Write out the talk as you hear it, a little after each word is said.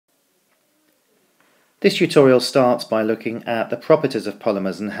This tutorial starts by looking at the properties of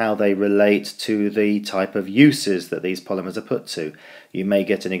polymers and how they relate to the type of uses that these polymers are put to. You may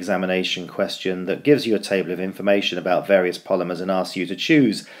get an examination question that gives you a table of information about various polymers and asks you to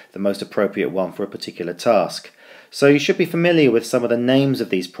choose the most appropriate one for a particular task. So you should be familiar with some of the names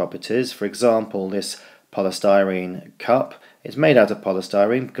of these properties. For example, this polystyrene cup is made out of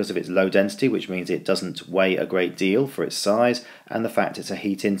polystyrene because of its low density, which means it doesn't weigh a great deal for its size, and the fact it's a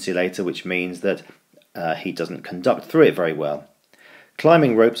heat insulator, which means that heat doesn't conduct through it very well.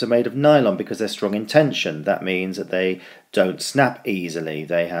 Climbing ropes are made of nylon because they're strong in tension. That means that they don't snap easily.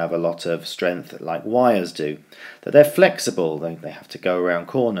 They have a lot of strength like wires do. That they're flexible, they have to go around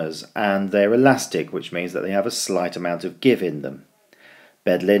corners, and they're elastic, which means that they have a slight amount of give in them.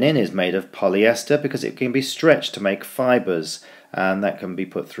 Bed linen is made of polyester because it can be stretched to make fibres, and that can be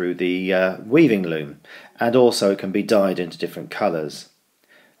put through the weaving loom, and also it can be dyed into different colours.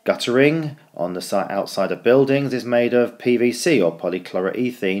 Guttering on the outside of buildings is made of PVC or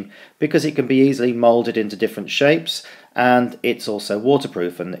polychloroethene because it can be easily moulded into different shapes, and it's also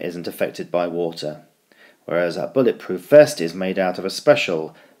waterproof and isn't affected by water. Whereas a bulletproof vest is made out of a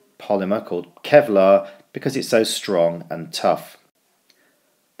special polymer called Kevlar because it's so strong and tough.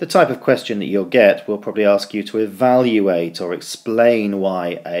 The type of question that you'll get will probably ask you to evaluate or explain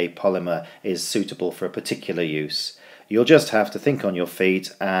why a polymer is suitable for a particular use. You'll just have to think on your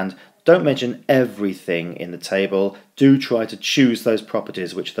feet and don't mention everything in the table. Do try to choose those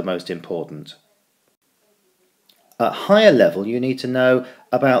properties which are the most important. At higher level, you need to know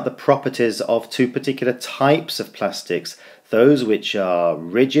about the properties of two particular types of plastics, those which are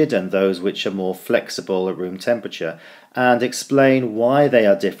rigid and those which are more flexible at room temperature, and explain why they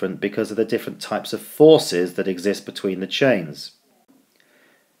are different because of the different types of forces that exist between the chains.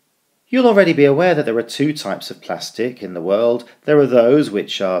 You'll already be aware that there are two types of plastic in the world. There are those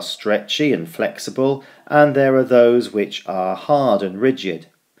which are stretchy and flexible, and there are those which are hard and rigid.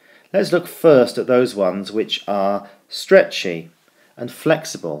 Let's look first at those ones which are stretchy and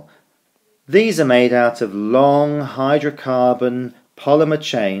flexible. These are made out of long hydrocarbon polymer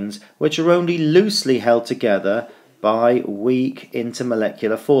chains which are only loosely held together by weak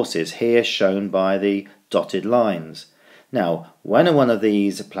intermolecular forces, here shown by the dotted lines. Now, when one of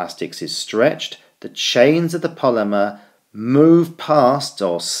these plastics is stretched, the chains of the polymer move past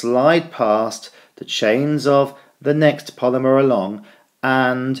or slide past the chains of the next polymer along,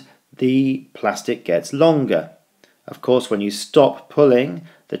 and the plastic gets longer. Of course, when you stop pulling,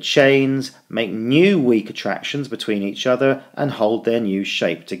 the chains make new weak attractions between each other and hold their new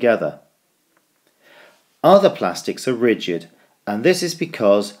shape together. Other plastics are rigid, and this is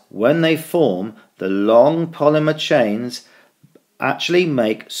because when they form, the long polymer chains actually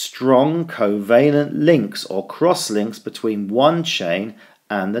make strong covalent links or cross-links between one chain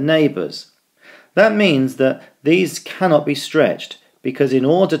and the neighbours. That means that these cannot be stretched, because in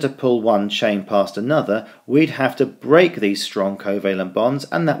order to pull one chain past another, we'd have to break these strong covalent bonds,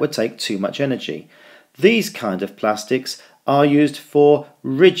 and that would take too much energy. These kind of plastics are used for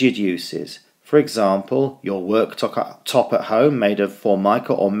rigid uses. For example, your worktop at home made of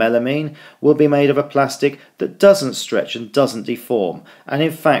formica or melamine will be made of a plastic that doesn't stretch and doesn't deform, and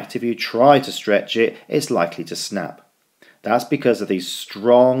in fact if you try to stretch it, it's likely to snap. That's because of these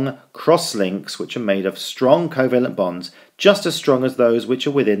strong cross-links which are made of strong covalent bonds, just as strong as those which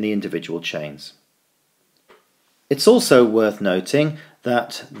are within the individual chains. It's also worth noting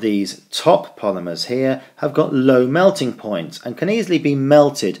that these top polymers here have got low melting points and can easily be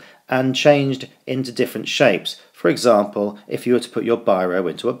melted and changed into different shapes. For example, if you were to put your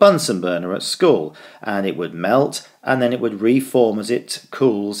biro into a Bunsen burner at school, and it would melt and then it would reform as it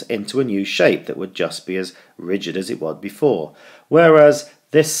cools into a new shape that would just be as rigid as it was before. Whereas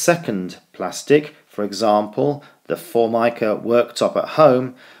this second plastic, for example, the Formica worktop at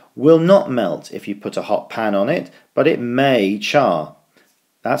home, will not melt if you put a hot pan on it, but it may char.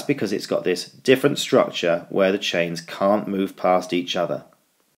 That's because it's got this different structure where the chains can't move past each other.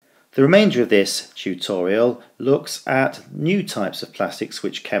 The remainder of this tutorial looks at new types of plastics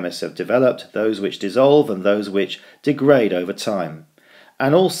which chemists have developed, those which dissolve and those which degrade over time,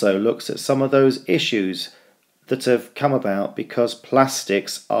 and also looks at some of those issues that have come about because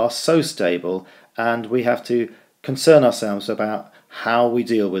plastics are so stable, and we have to concern ourselves about how we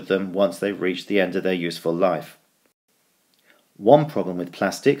deal with them once they've reached the end of their useful life. One problem with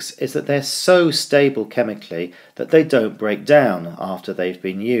plastics is that they're so stable chemically that they don't break down after they've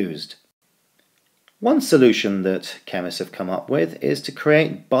been used. One solution that chemists have come up with is to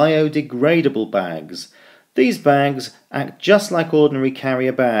create biodegradable bags. These bags act just like ordinary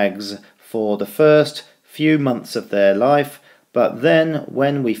carrier bags for the first few months of their life, but then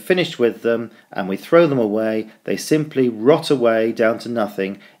when we finish with them and we throw them away, they simply rot away down to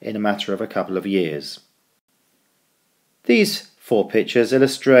nothing in a matter of a couple of years. These 4 pictures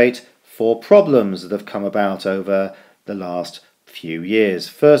illustrate 4 problems that have come about over the last few years.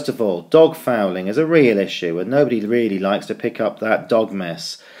 First of all, dog fouling is a real issue and nobody really likes to pick up that dog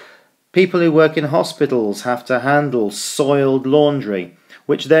mess. People who work in hospitals have to handle soiled laundry,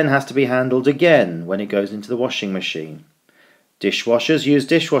 which then has to be handled again when it goes into the washing machine. Dishwashers use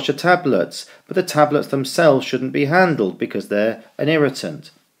dishwasher tablets, but the tablets themselves shouldn't be handled because they're an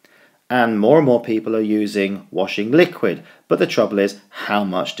irritant. And more people are using washing liquid, but the trouble is, how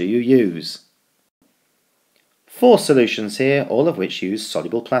much do you use? 4 solutions here, all of which use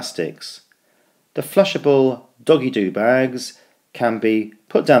soluble plastics. The flushable doggy-doo bags can be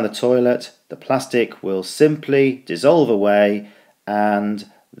put down the toilet, the plastic will simply dissolve away, and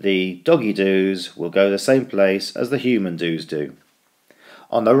the doggy-doos will go the same place as the human doos do.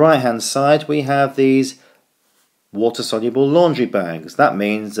 On the right hand side we have these water-soluble laundry bags. That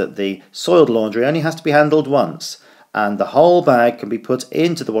means that the soiled laundry only has to be handled once, and the whole bag can be put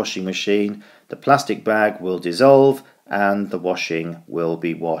into the washing machine. The plastic bag will dissolve and the washing will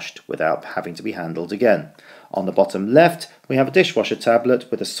be washed without having to be handled again. On the bottom left we have a dishwasher tablet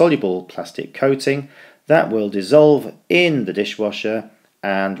with a soluble plastic coating that will dissolve in the dishwasher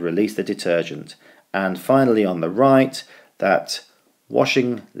and release the detergent. And finally on the right, that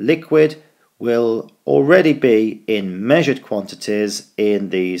washing liquid will already be in measured quantities in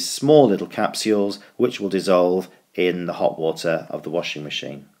these small little capsules which will dissolve in the hot water of the washing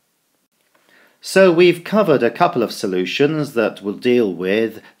machine. So we've covered a couple of solutions that will deal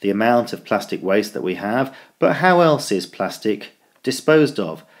with the amount of plastic waste that we have, but how else is plastic disposed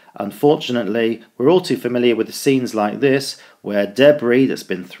of? Unfortunately, we're all too familiar with scenes like this where debris that's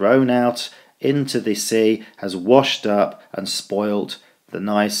been thrown out into the sea has washed up and spoilt the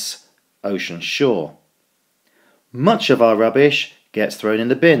nice ocean shore. Much of our rubbish gets thrown in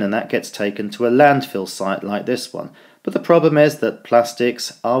the bin and that gets taken to a landfill site like this one. But the problem is that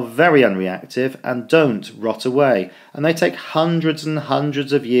plastics are very unreactive and don't rot away, and they take hundreds and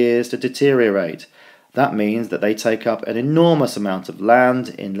hundreds of years to deteriorate. That means that they take up an enormous amount of land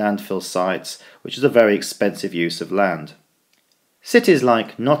in landfill sites, which is a very expensive use of land. Cities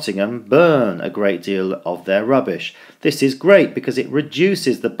like Nottingham burn a great deal of their rubbish. This is great because it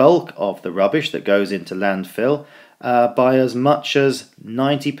reduces the bulk of the rubbish that goes into landfill by as much as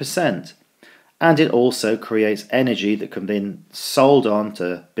 90%. And it also creates energy that can be sold on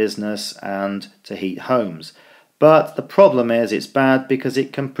to business and to heat homes. But the problem is it's bad because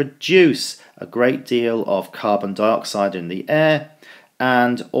it can produce a great deal of carbon dioxide in the air,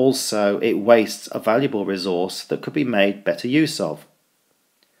 and also it wastes a valuable resource that could be made better use of.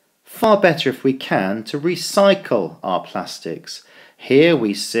 Far better if we can to recycle our plastics. Here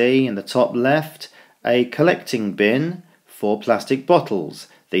we see in the top left a collecting bin for plastic bottles.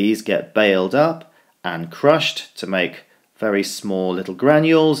 These get baled up and crushed to make very small little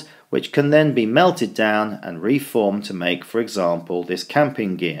granules, which can then be melted down and reformed to make, for example, this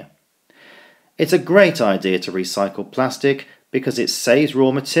camping gear. It's a great idea to recycle plastic because it saves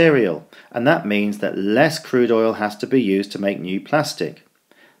raw material, and that means that less crude oil has to be used to make new plastic.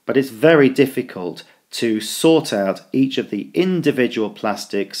 But it's very difficult to sort out each of the individual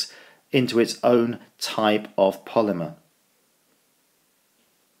plastics into its own type of polymer.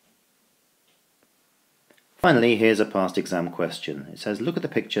 Finally, here's a past exam question. It says, look at the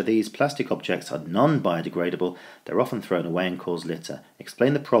picture. These plastic objects are non-biodegradable. They're often thrown away and cause litter.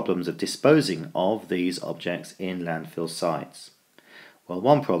 Explain the problems of disposing of these objects in landfill sites. Well,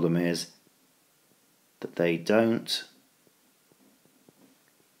 one problem is that they don't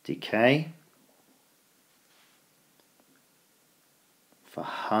decay for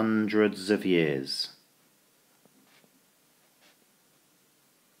hundreds of years.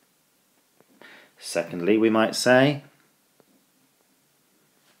 Secondly, we might say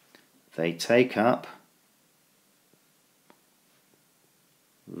they take up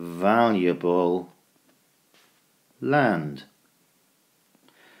valuable land.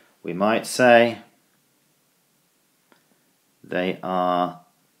 We might say they are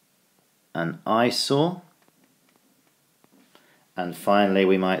an eyesore. And finally,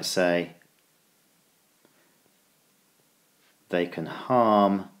 we might say they can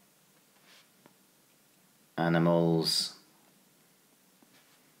harm animals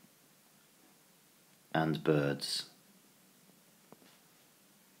and birds.